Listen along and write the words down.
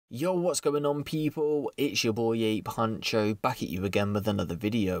Yo, what's going on, people? It's your boy Huncho, back at you again with another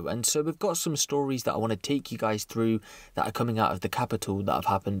video. And so we've got some stories that I want to take you guys through that are coming out of the capital that have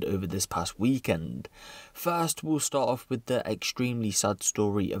happened over this past weekend. First, we'll start off with the extremely sad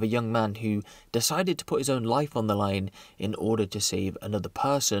story of a young man who decided to put his own life on the line in order to save another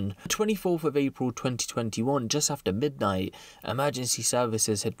person. The 24th of April 2021, just after midnight, emergency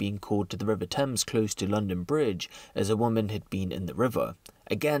services had been called to the River Thames close to London Bridge as a woman had been in the river.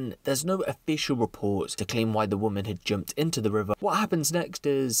 Again, there's no official reports to claim why the woman had jumped into the river. What happens next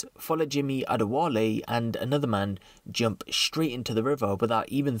is Folajimi Adewole and another man jump straight into the river without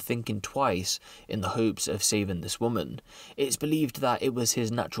even thinking twice in the hopes of saving this woman. It's believed that it was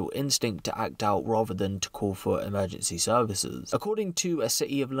his natural instinct to act out rather than to call for emergency services. According to a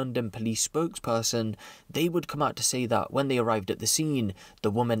City of London police spokesperson, they would come out to say that when they arrived at the scene,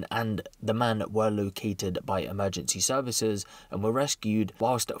 the woman and the man were located by emergency services and were rescued,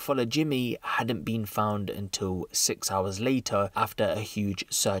 whilst Folajimi hadn't been found until 6 hours later after a huge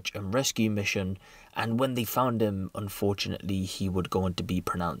search and rescue mission. And when they found him, unfortunately, he would go on to be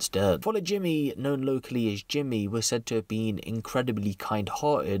pronounced dead. Folajimi, known locally as Jimmy, was said to have been incredibly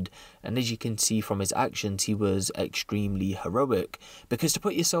kind-hearted, and as you can see from his actions, he was extremely heroic. Because to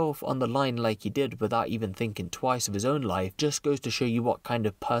put yourself on the line like he did without even thinking twice of his own life just goes to show you what kind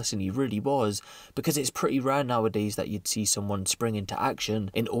of person he really was, because it's pretty rare nowadays that you'd see someone spring into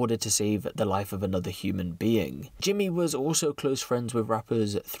action in order to save the life of another human being. Jimmy was also close friends with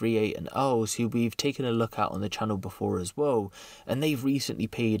rappers 38 and Els, who we've taken a look at on the channel before as well, and they've recently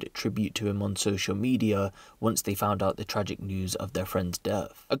paid tribute to him on social media once they found out the tragic news of their friend's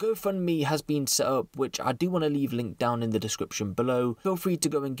death. A GoFundMe has been set up, which I do want to leave linked down in the description below. Feel free to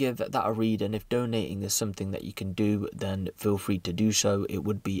go and give that a read, and if donating is something that you can do, then feel free to do so. It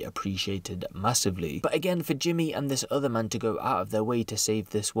would be appreciated massively. But again, for Jimmy and this other man to go out of their way to save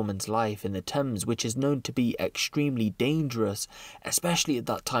this woman's life in the Thames, which is known to be extremely dangerous, especially at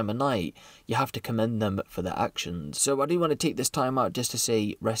that time of night, you have to commend them for their actions. So I do want to take this time out just to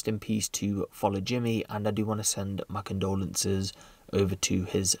say rest in peace to Folajimi, and I do want to send my condolences over to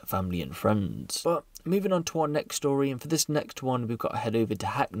his family and friends. But moving on to our next story, and for this next one we've got to head over to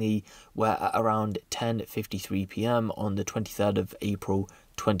Hackney, where at around 10:53 PM on the 23rd of April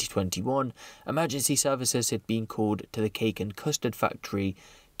 2021, emergency services had been called to the Cake and Custard Factory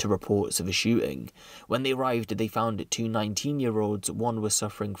to reports of a shooting. When they arrived, they found two 19-year-olds. One was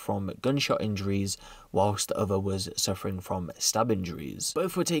suffering from gunshot injuries, whilst the other was suffering from stab injuries.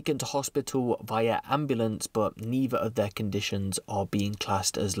 Both were taken to hospital via ambulance, but neither of their conditions are being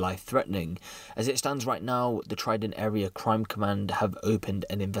classed as life-threatening. As it stands right now, the Trident Area Crime Command have opened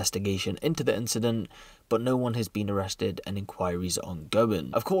an investigation into the incident, but no one has been arrested and inquiries are ongoing.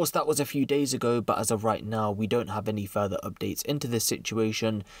 Of course, that was a few days ago, but as of right now, we don't have any further updates into this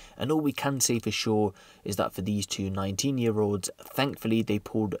situation, and all we can say for sure is that for these two 19-year-olds, thankfully they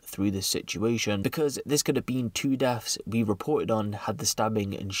pulled through this situation, because this could have been two deaths we reported on had the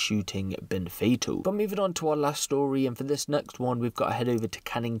stabbing and shooting been fatal. But moving on to our last story, and for this next one, we've got to head over to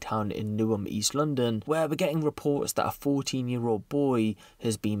Canning Town in Newham, East London, where we're getting reports that a 14-year-old boy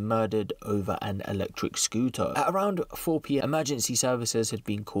has been murdered over an electric scooter. At around 4 PM, emergency services had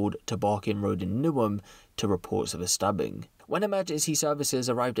been called to Barking Road in Newham to reports of a stabbing. When emergency services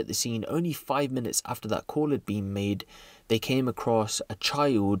arrived at the scene only 5 minutes after that call had been made, they came across a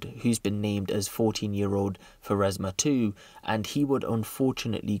child who's been named as 14-year-old Maatou, and he would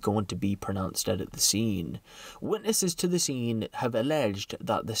unfortunately go on to be pronounced dead at the scene. Witnesses to the scene have alleged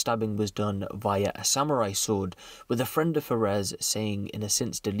that the stabbing was done via a samurai sword, with a friend of Perez saying in a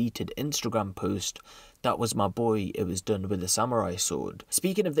since deleted Instagram post, "That was my boy, it was done with a samurai sword."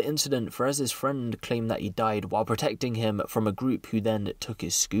 Speaking of the incident, Perez's friend claimed that he died while protecting him from a group who then took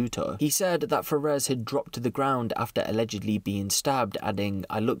his scooter. He said that Perez had dropped to the ground after allegedly being stabbed, adding,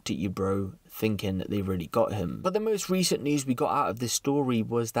 "I looked at you, bro," thinking they really got him. But the most recent news we got out of this story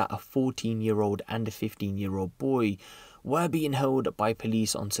was that a 14-year-old and a 15-year-old boy were being held by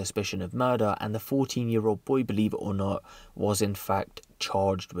police on suspicion of murder, and the 14-year-old boy, believe it or not, was in fact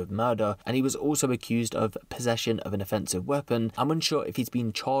charged with murder, and he was also accused of possession of an offensive weapon. I'm unsure if he's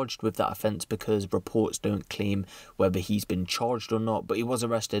been charged with that offence because reports don't claim whether he's been charged or not, but he was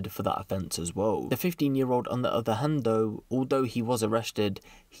arrested for that offence as well. The 15-year-old on the other hand though, although he was arrested,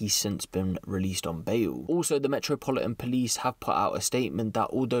 he's since been released on bail. Also, the Metropolitan Police have put out a statement that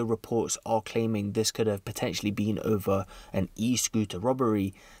although reports are claiming this could have potentially been over an e-scooter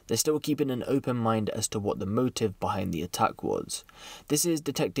robbery, they're still keeping an open mind as to what the motive behind the attack was. This is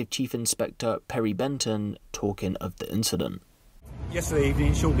Detective Chief Inspector Perry Benton talking of the incident. Yesterday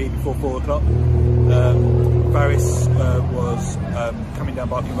evening, shortly before 4 o'clock, Faris was coming down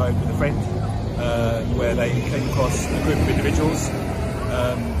Barking Road with a friend where they came across a group of individuals.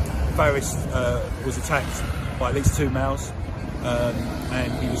 Faris was attacked by at least 2 males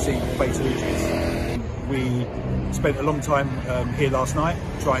and he received fatal injuries. We spent a long time here last night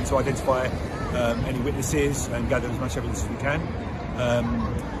trying to identify any witnesses and gather as much evidence as we can.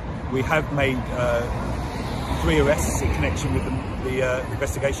 We have made 3 arrests in connection with the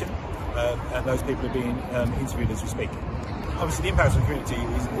investigation, and those people are being interviewed as we speak. Obviously the impact on the community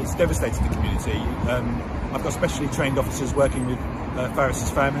is devastating the community. I've got specially trained officers working with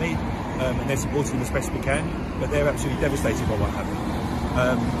Faris's family, and they're supporting them as best we can, but they're absolutely devastated by what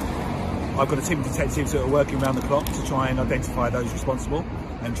happened. I've got a team of detectives that are working around the clock to try and identify those responsible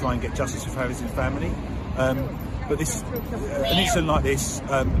and try and get justice for Faris's family. But this, an incident like this,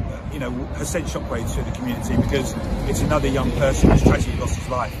 you know, has sent shockwaves through the community because it's another young person who's tragically lost his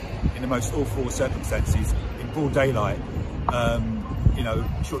life in the most awful circumstances in broad daylight. You know,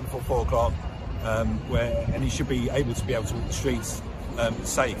 shortly before 4 o'clock, and he should be able to walk the streets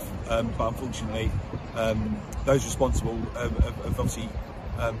safe. But unfortunately, those responsible have obviously,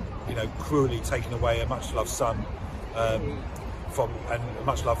 you know, cruelly taken away a much-loved son and a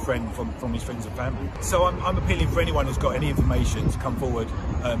much-loved friend from his friends and family. So I'm appealing for anyone who's got any information to come forward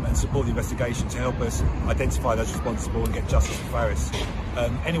and support the investigation to help us identify those responsible and get justice for Faris.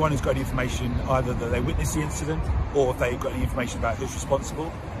 Anyone who's got any information, either that they witnessed the incident or if they've got any information about who's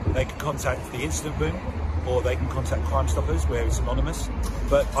responsible, they can contact the incident room or they can contact Crime Stoppers where it's anonymous.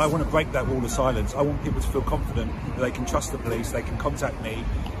 But I want to break that wall of silence. I want people to feel confident that they can trust the police, they can contact me.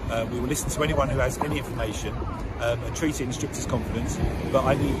 We will listen to anyone who has any information and treat it in strictest confidence. But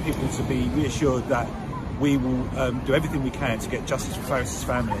I need people to be reassured that we will do everything we can to get justice for Faris's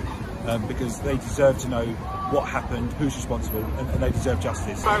family because they deserve to know what happened, who's responsible, and they deserve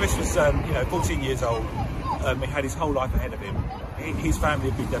justice. Faris was, you know, 14 years old. He had his whole life ahead of him. His family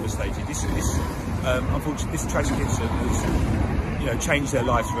have been devastated. Unfortunately, this tragic incident has, you know, changed their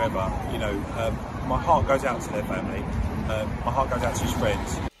lives forever. You know, my heart goes out to their family. My heart goes out to his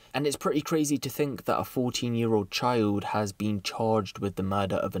friends. And it's pretty crazy to think that a 14-year-old child has been charged with the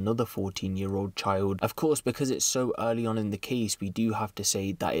murder of another 14-year-old child. Of course, because it's so early on in the case, we do have to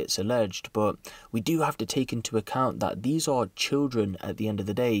say that it's alleged, but we do have to take into account that these are children at the end of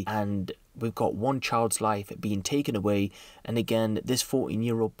the day, and we've got one child's life being taken away, and again, this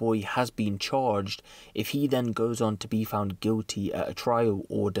 14-year-old boy has been charged. If he then goes on to be found guilty at a trial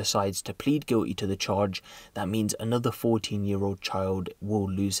or decides to plead guilty to the charge, that means another 14-year-old child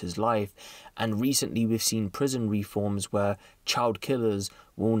will lose his life. And recently we've seen prison reforms where child killers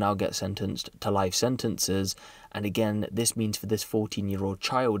will now get sentenced to life sentences. And again, this means for this 14-year-old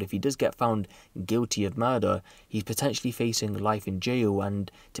child, if he does get found guilty of murder, he's potentially facing life in jail.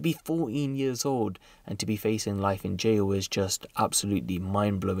 And to be 14 years old and to be facing life in jail is just absolutely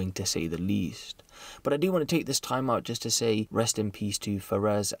mind-blowing, to say the least. But I do want to take this time out just to say rest in peace to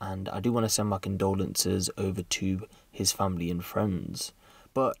Fares, and I do want to send my condolences over to his family and friends.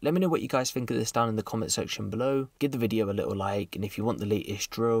 But let me know what you guys think of this down in the comment section below. Give the video a little like, and if you want the latest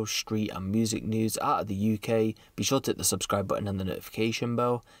drill, street and music news out of the UK, be sure to hit the subscribe button and the notification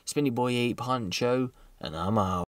bell. It's been your boy Huncho, and I'm out.